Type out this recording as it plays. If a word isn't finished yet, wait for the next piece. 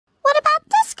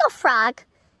frog.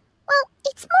 Well,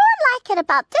 it's more like it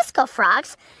about disco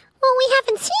frogs. Well, we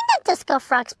haven't seen the disco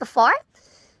frogs before.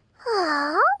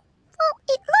 Oh, well,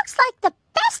 it looks like the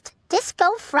best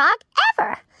disco frog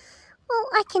ever. Well,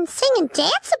 I can sing and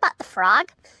dance about the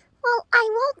frog. Well, I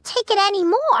won't take it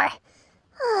anymore.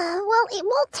 Well, it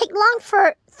won't take long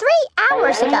for 3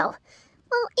 hours ago.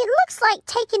 Well, it looks like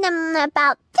taking them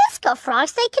about disco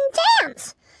frogs. They can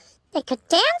dance. They could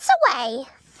dance away.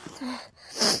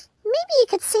 Maybe you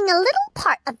could sing a little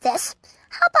part of this.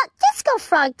 How about disco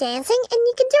frog dancing, and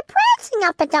you can do prancing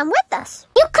up and down with us?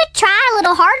 You could try a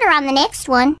little harder on the next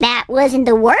one. That wasn't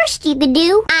the worst you could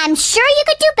do. I'm sure you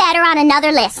could do better on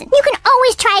another lesson. You can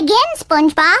always try again,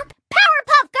 SpongeBob.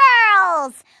 Powerpuff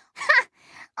Girls! Ha!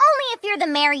 Only if you're the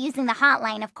mayor using the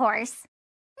hotline, of course.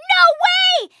 No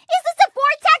way! Is this a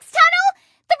vortex tunnel?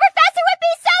 The professor would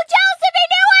be so jealous if he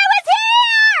knew I was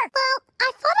here! Well, I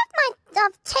thought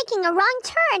of taking a wrong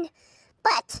turn,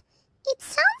 but it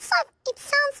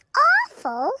sounds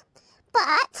awful,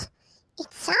 but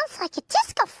it sounds like a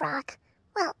disco frog.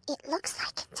 Well, it looks like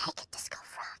it can take a disco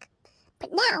frog.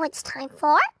 But now it's time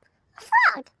for a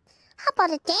frog. How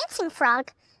about a dancing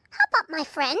frog? How about my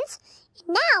friends? And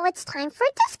now it's time for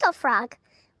a disco frog.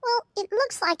 Well, it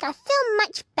looks like I feel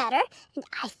much better, and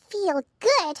I feel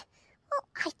good. Well,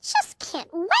 I just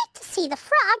can't wait to see the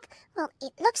frog. Well,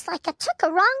 it looks like I took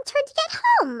a wrong turn to get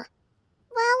home.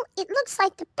 Well, it looks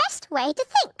like the best way to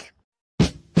think.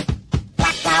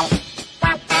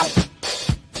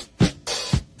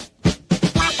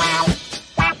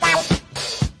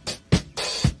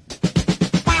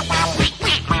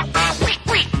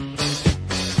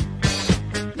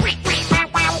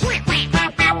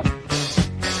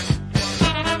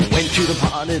 Went to the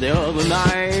party the other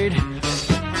night.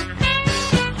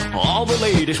 All the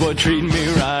ladies were treating me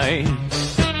right,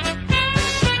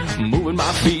 moving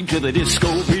my feet to the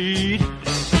disco beat.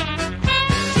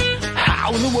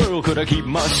 How in the world could I keep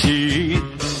my seat?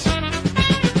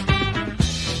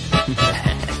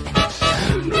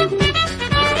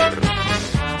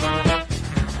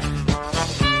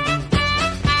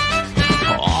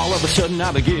 All of a sudden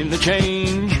I begin to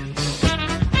change.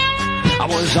 I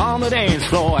was on the dance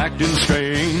floor acting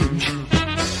strange.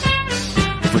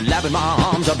 Flapping my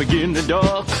arms, I begin to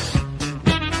duck.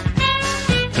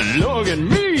 Look at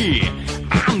me,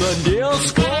 I'm the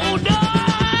disco duck.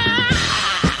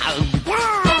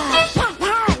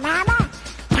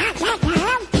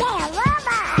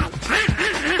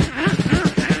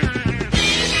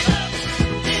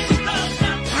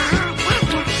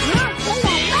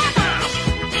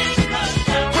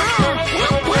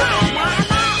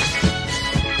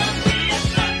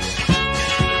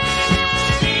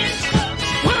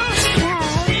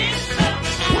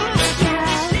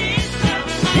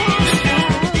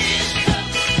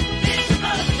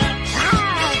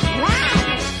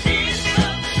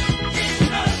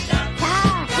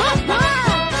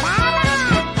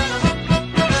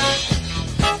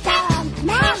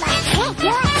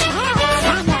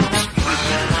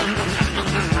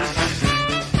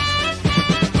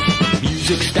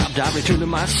 I return to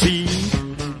my seat,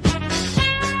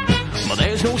 but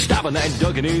there's no stopping that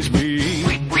duck in his beat.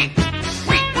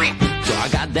 So I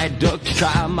got that duck to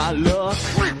try my luck.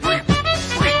 Well,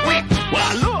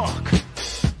 I